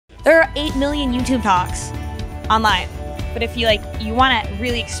There are 8 million YouTube talks online, but if you want to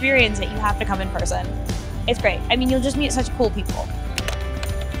really experience it, you have to come in person. It's great. I mean, you'll just meet such cool people.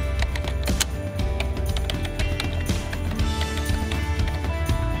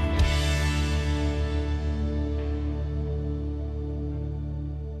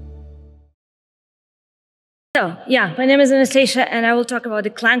 So, yeah, my name is Anastasia, and I will talk about the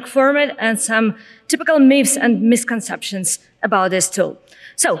ClangFormat and some typical myths and misconceptions about this tool.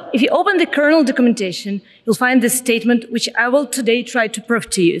 So, if you open the kernel documentation, you'll find this statement, which I will today try to prove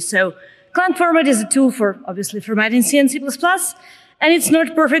to you. So, ClangFormat is a tool for, obviously, formatting C and C++, and it's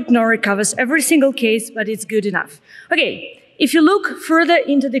not perfect nor it covers every single case, but it's good enough. Okay, if you look further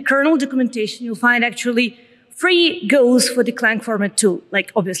into the kernel documentation, you'll find actually 3 goals for the ClangFormat tool,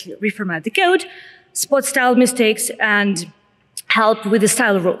 like obviously reformat the code, spot style mistakes, and help with the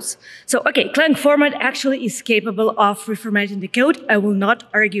style rules. So, okay, ClangFormat actually is capable of reformatting the code. I will not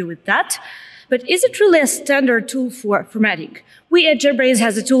argue with that. But is it really a standard tool for formatting? We at JetBrains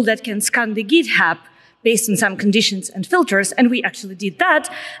has a tool that can scan the GitHub based on some conditions and filters, and we actually did that.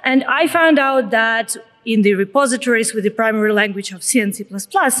 And I found out that in the repositories with the primary language of C and C++,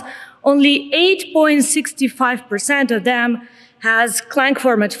 only 8.65% of them has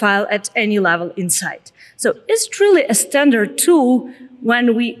ClangFormat file at any level inside. So is it really a standard tool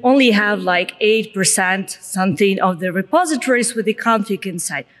when we only have like 8% something of the repositories with the config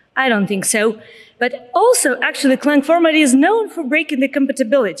inside? I don't think so. But also, actually, ClangFormat is known for breaking the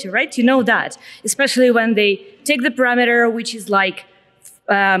compatibility, right? You know that, especially when they take the parameter, which is like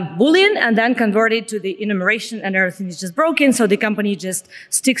Boolean, and then convert it to the enumeration, and everything is just broken. So the company just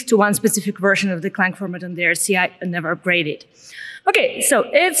sticks to one specific version of the ClangFormat on their CI and never upgrade it. Okay, so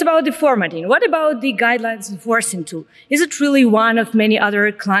it's about the formatting. What about the guidelines enforcing tool? Is it really one of many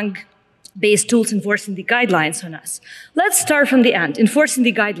other Clang-based tools enforcing the guidelines on us? Let's start from the end, enforcing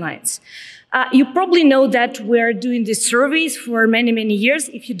the guidelines. You probably know that we're doing these surveys for many, many years.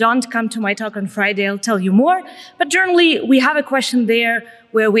 If you don't come to my talk on Friday, I'll tell you more. But generally, we have a question there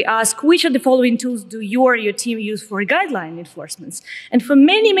where we ask, which of the following tools do you or your team use for guideline enforcements? And for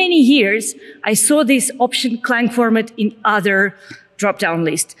many, many years, I saw this option ClangFormat in other drop-down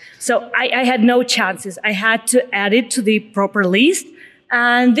list. So I had no chances. I had to add it to the proper list.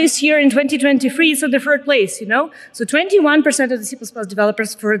 And this year in 2023, it's on the 3rd place, you know? So 21% of the C++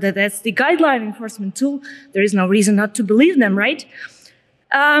 developers for that's the guideline enforcement tool. There is no reason not to believe them, right?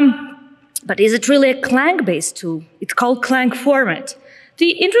 But is it really a Clang-based tool? It's called ClangFormat.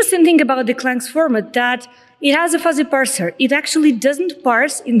 The interesting thing about the ClangFormat that it has a fuzzy parser. It actually doesn't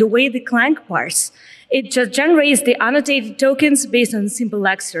parse in the way the Clang parse. It just generates the annotated tokens based on simple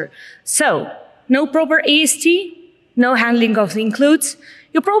lexer. So, no proper AST, no handling of the includes.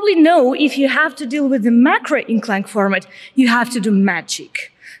 You probably know if you have to deal with the macro in ClangFormat, you have to do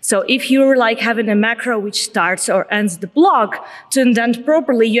magic. So if you're like having a macro which starts or ends the block to indent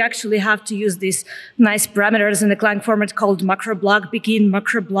properly, you actually have to use these nice parameters in the ClangFormat called macro block begin,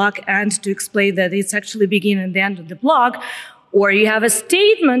 macro block end to explain that it's actually begin and the end of the block. Or you have a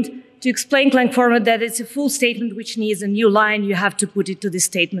statement to explain ClangFormat that it's a full statement which needs a new line, you have to put it to the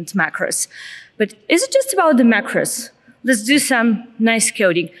statement macros. But is it just about the macros? Let's do some nice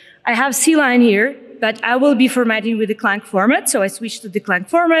coding. I have C-line here, but I will be formatting with the ClangFormat, so I switch to the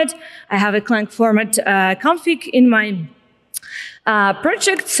ClangFormat. I have a ClangFormat config in my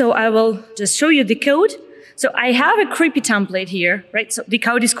project, so I will just show you the code. So I have a creepy template here, right? So the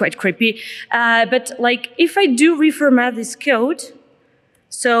code is quite creepy, but like if I do reformat this code,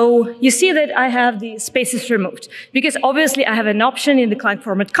 so you see that I have the spaces removed, because obviously I have an option in the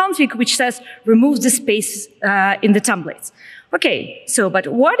ClangFormat config which says remove the space in the templates. Okay, so but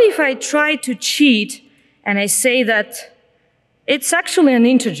what if I try to cheat and I say that it's actually an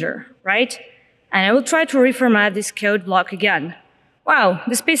integer, right? And I will try to reformat this code block again. Wow,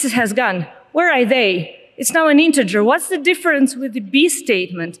 the spaces has gone. Where are they? It's now an integer. What's the difference with the B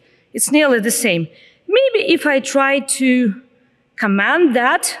statement? It's nearly the same. Maybe if I try to command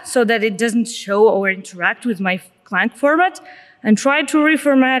that so that it doesn't show or interact with my ClangFormat and try to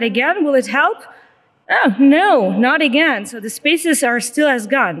reformat again, will it help? Oh, no, not again. So the spaces are still as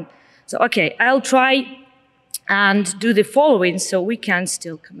gone. So, okay, I'll try and do the following so we can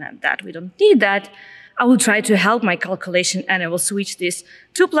still command that. We don't need that. I will try to help my calculation and I will switch this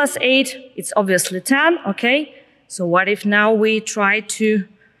 2 plus 8. It's obviously 10, okay? So what if now we try to,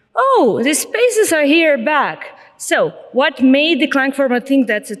 oh, the spaces are here back. So what made the ClangFormat think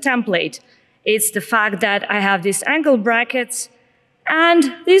that's a template? It's the fact that I have these angle brackets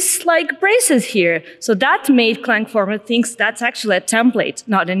and these like braces here. So that made ClangFormat thinks that's actually a template,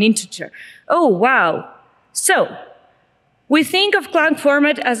 not an integer. Oh, wow. So We think of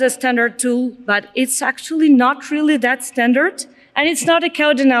ClangFormat as a standard tool, but it's actually not really that standard. And it's not a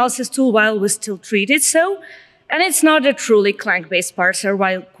code analysis tool while we still treat it so. And it's not a truly Clang-based parser,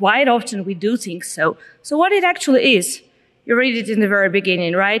 while quite often we do think so. So what it actually is, you read it in the very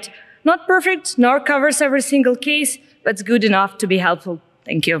beginning, right? Not perfect, nor covers every single case, but it's good enough to be helpful.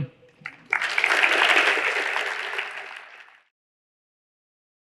 Thank you.